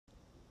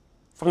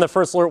From the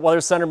First Alert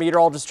Weather Center,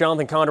 meteorologist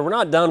Jonathan Conder. We're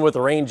not done with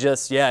the rain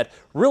just yet.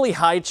 Really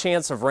high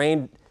chance of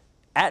rain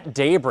at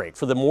daybreak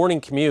for the morning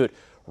commute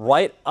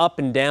right up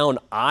and down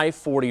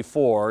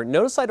I-44.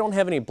 Notice I don't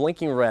have any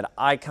blinking red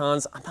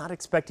icons. I'm not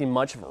expecting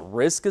much of a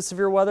risk of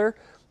severe weather.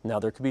 Now,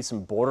 there could be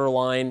some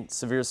borderline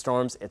severe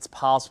storms. It's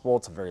possible.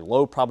 It's a very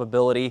low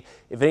probability.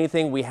 If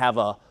anything, we have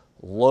a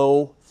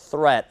low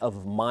threat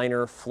of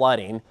minor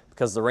flooding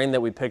because the rain that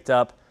we picked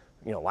up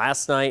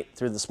last night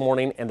through this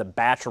morning and the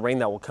batch of rain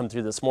that will come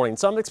through this morning.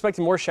 So I'm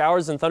expecting more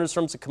showers and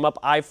thunderstorms to come up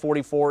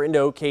I-44 into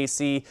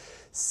OKC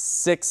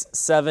 6,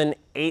 7,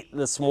 8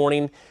 this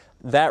morning.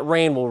 That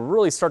rain will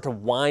really start to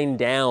wind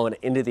down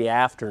into the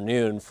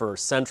afternoon for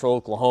central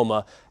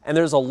Oklahoma. And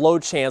there's a low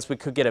chance we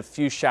could get a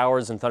few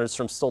showers and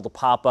thunderstorms still to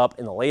pop up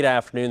in the late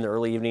afternoon, the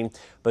early evening.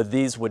 But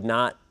I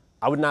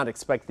would not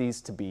expect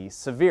these to be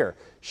severe.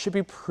 Should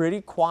be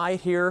pretty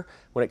quiet here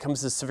when it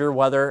comes to severe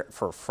weather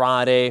for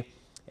Friday.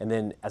 And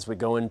then as we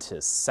go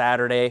into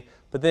Saturday,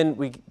 but then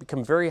we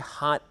become very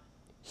hot,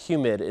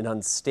 humid, and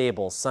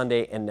unstable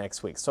Sunday and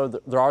next week. So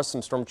there are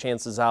some storm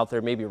chances out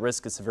there, maybe a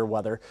risk of severe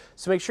weather.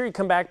 So make sure you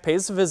come back, pay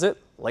us a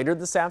visit later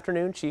this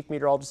afternoon. Chief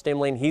Meteorologist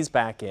Jonathan Conder, he's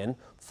back in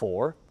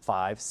 4,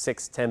 5,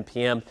 6, 10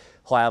 p.m.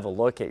 He'll have a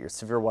look at your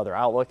severe weather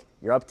outlook,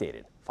 your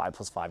updated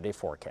 5+5 day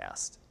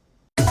forecast.